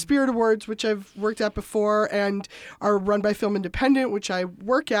about, like the Spirit Awards, which I've worked at before and are run by Film Independent, which I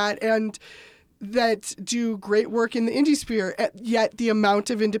work at, and that do great work in the indie sphere, yet the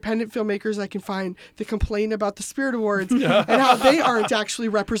amount of independent filmmakers I can find that complain about the Spirit Awards and how they aren't actually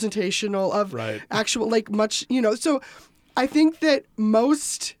representational of actual, much, So I think that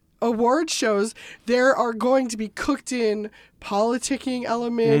most award shows, there are going to be cooked in politicking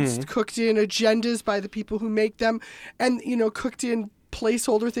elements, cooked in agendas by the people who make them, and, cooked in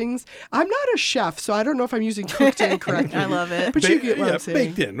placeholder things. I'm not a chef, so I don't know if I'm using cooked in correctly. I love it. But you get what I'm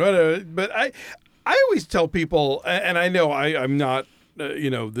saying. Baked in. But I always tell people, and I know I'm not,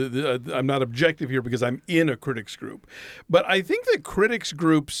 I'm not objective here because I'm in a critics group, but I think that critics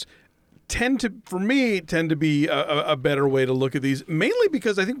groups tend to be a better way to look at these, mainly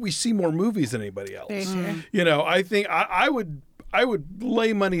because I think we see more movies than anybody else. I think I would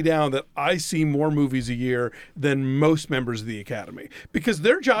lay money down that I see more movies a year than most members of the Academy, because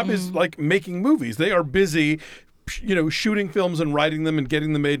their job is making movies. They are busy, shooting films and writing them and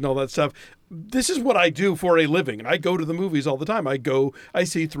getting them made and all that stuff. This is what I do for a living. And I go to the movies all the time. I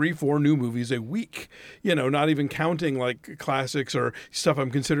see 3-4 new movies a week, not even counting classics or stuff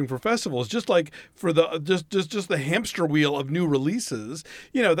I'm considering for festivals. Just for the, just the hamster wheel of new releases,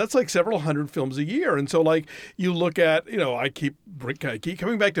 that's several hundred films a year. And so you look at, I keep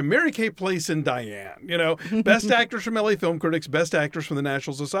coming back to Mary Kay Place and Diane, best actors from LA Film Critics, best actors from the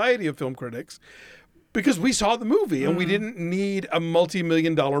National Society of Film Critics. Because we saw the movie and we didn't need a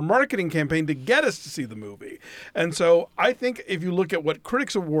multi-million-dollar marketing campaign to get us to see the movie. And so I think if you look at what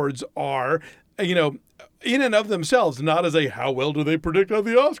Critics Awards are, in and of themselves, not as how well do they predict how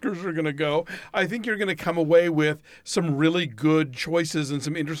the Oscars are going to go, I think you're going to come away with some really good choices and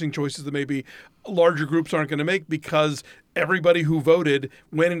some interesting choices that maybe larger groups aren't going to make, because everybody who voted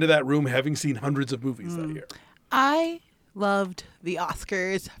went into that room having seen hundreds of movies that year. I loved the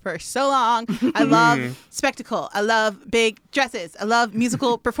Oscars for so long. I love spectacle. I love big dresses. I love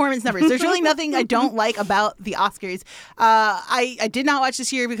musical performance numbers. There's really nothing I don't like about the Oscars. I did not watch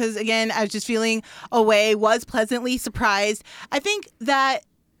this year because, again, I was just feeling away, was pleasantly surprised. I think that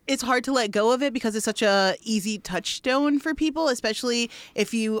it's hard to let go of it because it's such a easy touchstone for people, especially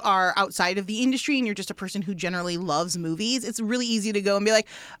if you are outside of the industry and you're just a person who generally loves movies. It's really easy to go and be like,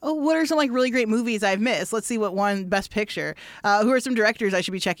 oh, what are some like really great movies I've missed? Let's see what won Best Picture. Who are some directors I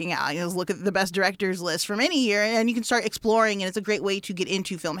should be checking out? Look at the best directors list from any year, and you can start exploring, and it's a great way to get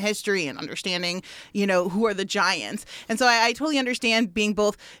into film history and understanding, who are the giants. And so I totally understand being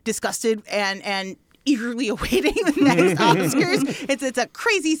both disgusted and eagerly awaiting the next Oscars. It's a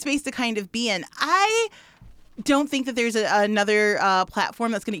crazy space to kind of be in. I don't think that there's another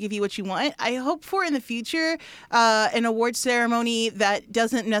platform that's going to give you what you want. I hope for in the future an award ceremony that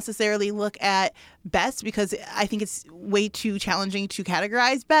doesn't necessarily look at best, because I think it's way too challenging to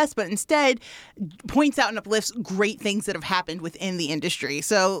categorize best, but instead points out and uplifts great things that have happened within the industry.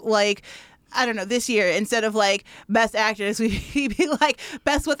 So I don't know, this year, instead of best actress, we'd be like,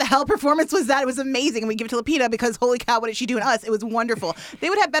 best what the hell performance was that? It was amazing. And we give it to Lupita because holy cow, what did she do in Us? It was wonderful. They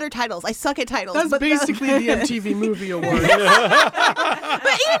would have better titles. I suck at titles. That's basically the MTV Movie Award.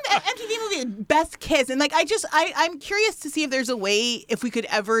 But even MTV Movie, Best Kiss. And I'm curious to see if there's a way, if we could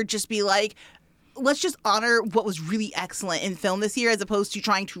ever just be like, let's just honor what was really excellent in film this year as opposed to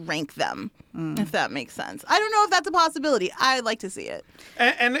trying to rank them, if that makes sense. I don't know if that's a possibility. I'd like to see it.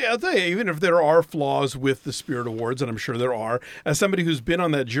 And I'll tell you, even if there are flaws with the Spirit Awards, and I'm sure there are, as somebody who's been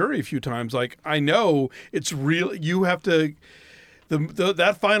on that jury a few times, I know it's real. You have to...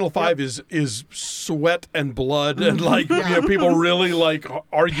 that final five is sweat and blood, and people really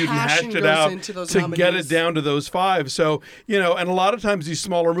argued and hashed it out to get it down to those five. So and a lot of times these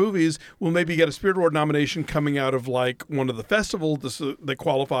smaller movies will maybe get a Spirit Award nomination coming out of one of the festivals that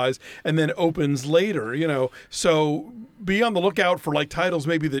qualifies and then opens later. So be on the lookout for titles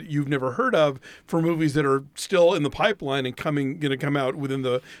maybe that you've never heard of for movies that are still in the pipeline and going to come out within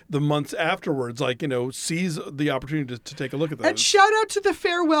the months afterwards. Seize the opportunity to take a look at those. And shout out to The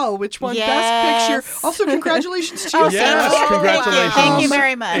Farewell, which won Best Picture. Also, congratulations to you. Yes, congratulations. Thank you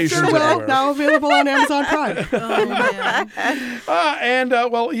very much. Farewell, now available on Amazon Prime.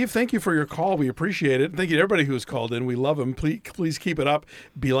 Well, Eve, thank you for your call. We appreciate it. Thank you to everybody who's called in. We love them. Please keep it up.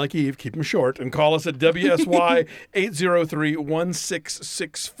 Be like Eve. Keep them short. And call us at WSY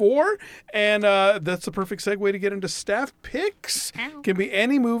 803-1664. And that's the perfect segue to get into staff picks. Can be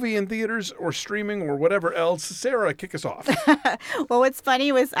any movie in theaters or streaming or whatever else. Sarah, kick us off. Well, what's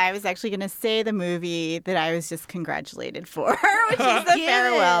funny was I was actually going to say the movie that I was just congratulated for, which is The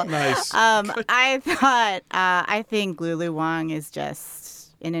Farewell. Nice. I think Lulu Wang is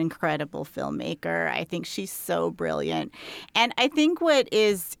just an incredible filmmaker. I think she's so brilliant. And I think what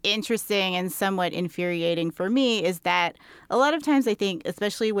is interesting and somewhat infuriating for me is that a lot of times I think,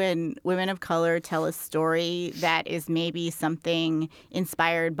 especially when women of color tell a story that is maybe something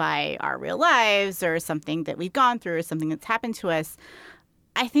inspired by our real lives or something that we've gone through or something that's happened to us,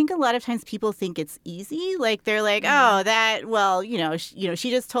 I think a lot of times people think it's easy. They're like, she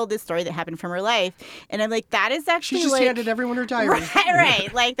just told this story that happened from her life. And I'm like, that is actually she just handed everyone her diary.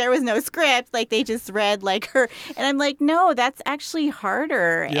 Right. There was no script. They just read her. And I'm like, no, that's actually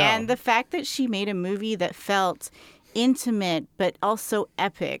harder. Yeah. And the fact that she made a movie that felt intimate but also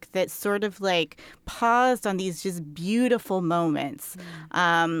epic, that sort of paused on these just beautiful moments,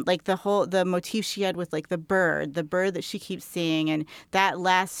 the motif she had with the bird that she keeps seeing, and that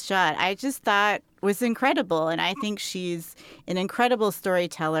last shot I just thought was incredible. And I think she's an incredible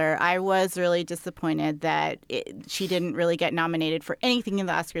storyteller. I was really disappointed that she didn't really get nominated for anything in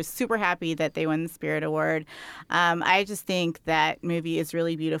the Oscars. Super happy that they won the Spirit Award. I just think that movie is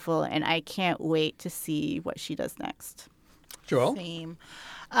really beautiful, and I can't wait to see what she does next. Joelle? Same.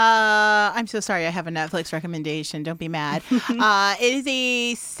 I'm so sorry. I have a Netflix recommendation. Don't be mad. It is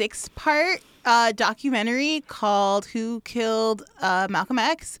a 6-part documentary called Who Killed Malcolm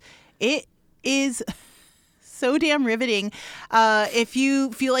X. It is so damn riveting. If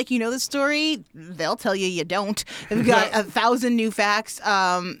you feel like you know the story, they'll tell you don't. They've got 1,000 new facts.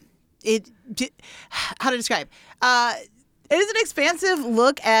 How to describe? It is an expansive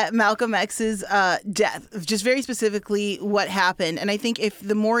look at Malcolm X's death, just very specifically what happened. And I think if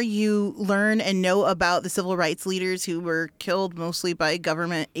the more you learn and know about the civil rights leaders who were killed mostly by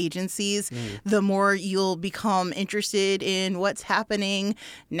government agencies, the more you'll become interested in what's happening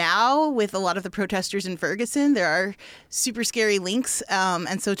now with a lot of the protesters in Ferguson. There are super scary links.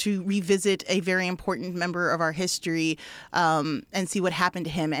 And so to revisit a very important member of our history and see what happened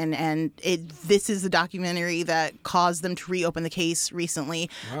to him. And this is the documentary that caused them to reopen the case recently.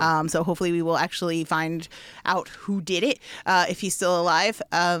 Wow. So hopefully we will actually find out who did it if he's still alive.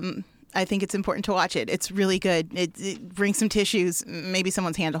 I think it's important to watch it. It's really good. It brings some tissues, maybe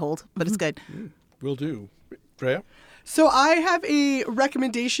someone's hand to hold, but it's good. Will do. Freya? So I have a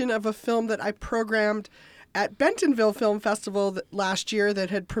recommendation of a film that I programmed at Bentonville Film Festival last year that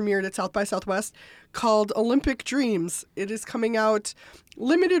had premiered at South by Southwest called Olympic Dreams. It is coming out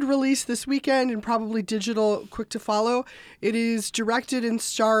limited release this weekend and probably digital quick to follow. It is directed and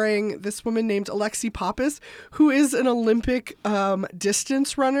starring this woman named Alexi Pappas, who is an Olympic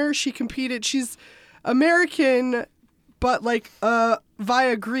distance runner. She competed. She's American, but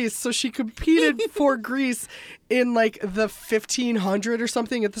via Greece. So she competed for Greece in the 1500 or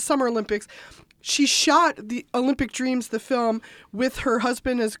something at the Summer Olympics. She shot the Olympic Dreams, the film, with her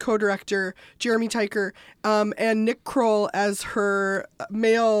husband as co-director, Jeremy Teicher, and Nick Kroll as her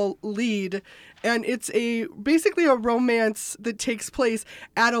male lead. And it's basically a romance that takes place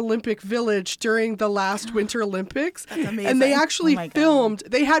at Olympic Village during the last Winter Olympics. That's amazing. And they actually filmed.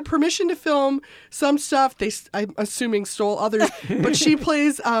 They had permission to film some stuff. They, I'm assuming, stole others. But she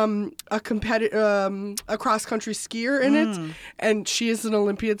plays a cross-country skier in it. And she is an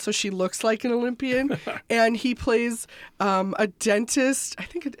Olympian, so she looks like an Olympian. And he plays a dentist, I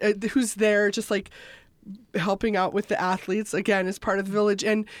think, who's there just helping out with the athletes, again, as part of the village.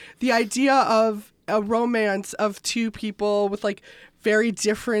 And the idea of a romance of two people with very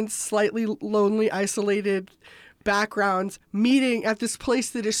different, slightly lonely, isolated backgrounds meeting at this place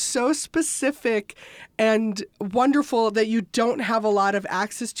that is so specific and wonderful that you don't have a lot of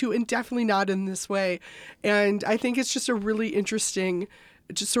access to, and definitely not in this way. And I think it's just a really interesting,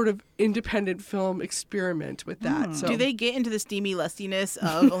 just sort of independent film experiment with that. So do they get into the steamy lustiness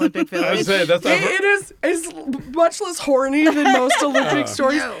of Olympic Village? I would say it's much less horny than most Olympic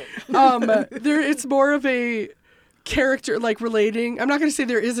stories. It's more of a character relating. I'm not going to say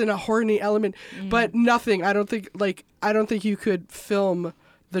there isn't a horny element, but nothing. I don't think you could film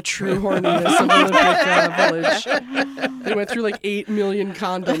the true horniness of Olympic Village. They went through 8 million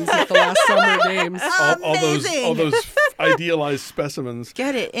condoms at the last Summer Games. All those idealized specimens.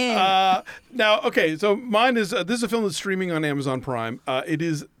 Get it in. Now, okay, so mine is this is a film that's streaming on Amazon Prime. It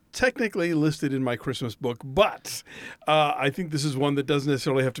is technically listed in my Christmas book, but I think this is one that doesn't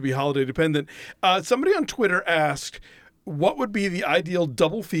necessarily have to be holiday dependent. Somebody on Twitter asked, what would be the ideal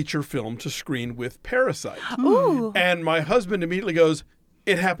double feature film to screen with Parasite? Ooh. And my husband immediately goes,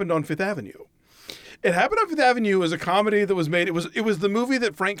 It Happened on Fifth Avenue. It Happened on Fifth Avenue is a comedy that was made. It was the movie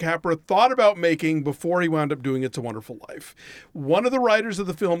that Frank Capra thought about making before he wound up doing It's a Wonderful Life. One of the writers of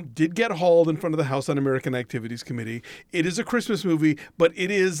the film did get hauled in front of the House Un-American Activities Committee. It is a Christmas movie, but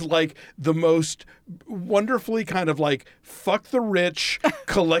it is the most wonderfully kind of fuck the rich,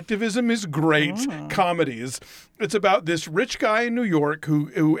 collectivism is great comedies. It's about this rich guy in New York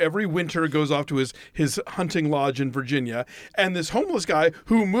who every winter goes off to his hunting lodge in Virginia, and this homeless guy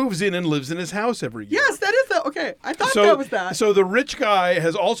who moves in and lives in his house every year. Yes, that is that. Okay, I thought that was that. So the rich guy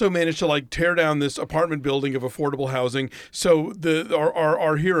has also managed to tear down this apartment building of affordable housing. So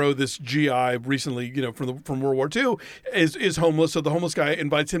our hero, this GI, recently from World War II, is homeless. So the homeless guy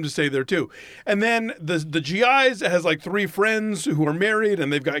invites him to stay there too. And then the GIs has 3 friends who are married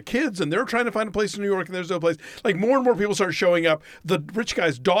and they've got kids and they're trying to find a place in New York and there's no place. More and more people start showing up. The rich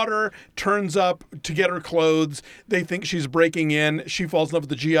guy's daughter turns up to get her clothes. They think she's breaking in. She falls in love with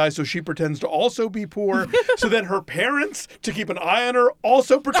the GI, so she pretends to also be poor. So then her parents, to keep an eye on her,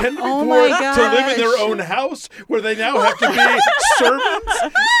 also pretend to be poor to live in their own house where they now have to be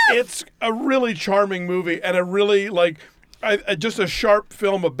servants. It's a really charming movie and a really just a sharp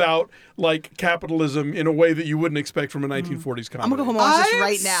film about capitalism in a way that you wouldn't expect from a 1940s comedy. I'm gonna go home and watch this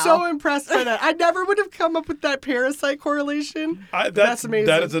right now. I'm so impressed by that. I never would have come up with that Parasite correlation. That's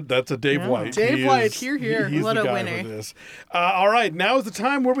amazing. That's a Dave White. Dave White, here. He's what the a guy winner. for this. All right, now is the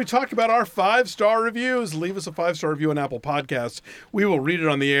time where we talk about our 5-star reviews. Leave us a 5-star review on Apple Podcasts. We will read it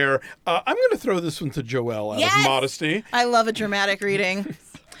on the air. I'm going to throw this one to Joelle out of modesty. I love a dramatic reading.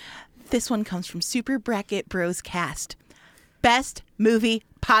 This one comes from Super Bracket Bros Cast. Best movie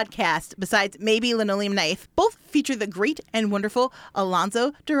podcast besides maybe Linoleum Knife. Both feature the great and wonderful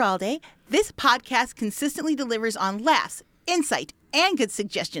Alonso Duralde. This podcast consistently delivers on laughs, insight, and good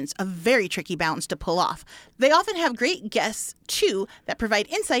suggestions, a very tricky balance to pull off. They often have great guests, too, that provide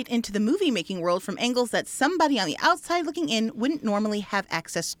insight into the movie-making world from angles that somebody on the outside looking in wouldn't normally have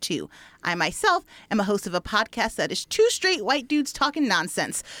access to. I myself am a host of a podcast that is two straight white dudes talking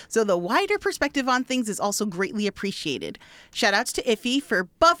nonsense, so the wider perspective on things is also greatly appreciated. Shout-outs to Iffy for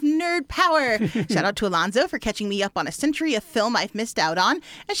buff nerd power. Shout-out to Alonzo for catching me up on a century of film I've missed out on.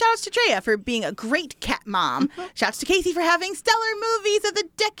 And shout-outs to Drea for being a great cat mom. Shout-outs to Casey for having stellar movies of the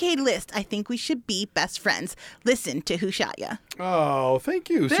decade list. I think we should be best friends. Listen to Who Shot Ya. Oh, thank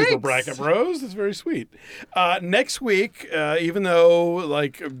you, Thanks. Super Bracket Bros. That's very sweet. Next week, even though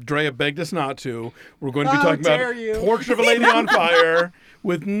like Drea begged us not to, we're going to be talking about Portrait of a Lady on Fire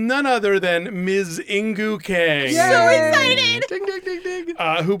with none other than Ms. Ingu Kang. So excited! Ding, ding, ding, ding.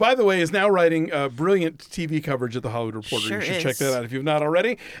 Who, by the way, is now writing brilliant TV coverage at The Hollywood Reporter. Sure You should is. check that out if you've not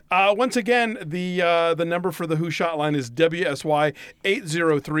already. Once again, the number for the Who Shot line is WSY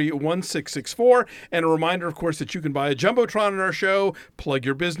 803-1664. And a reminder, of course, that you can buy a Jumbotron on our show, plug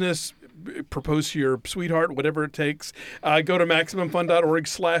your business, propose to your sweetheart, whatever it takes. Go to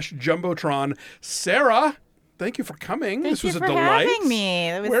MaximumFun.org/Jumbotron. Sarah, thank you for coming. Thank This was you a for delight. having me.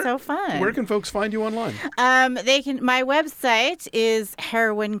 It was so fun. Where can folks find you online? My website is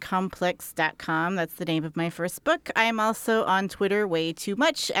heroinecomplex.com. That's the name of my first book. I'm also on Twitter way too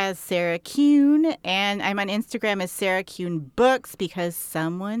much as Sarah Kuhn, and I'm on Instagram as Sarah Kuhn Books because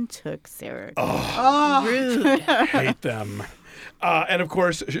someone took Sarah. Rude. Hate them. And of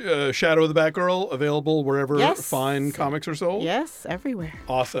course, Shadow of the Batgirl, available wherever fine comics are sold. Yes, everywhere.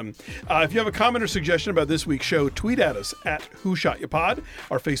 Awesome. If you have a comment or suggestion about this week's show, tweet at us at WhoShotYaPod.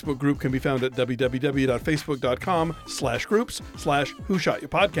 Our Facebook group can be found at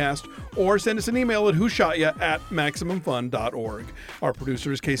www.facebook.com/groups/WhoShotYaPodcast, or send us an email at whoshotya@MaximumFun.org. Our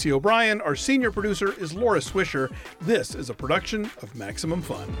producer is Casey O'Brien. Our senior producer is Laura Swisher. This is a production of Maximum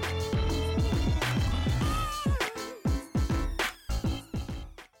Fun.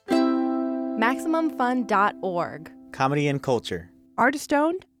 MaximumFun.org. Comedy and culture. Artist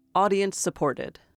owned, audience supported.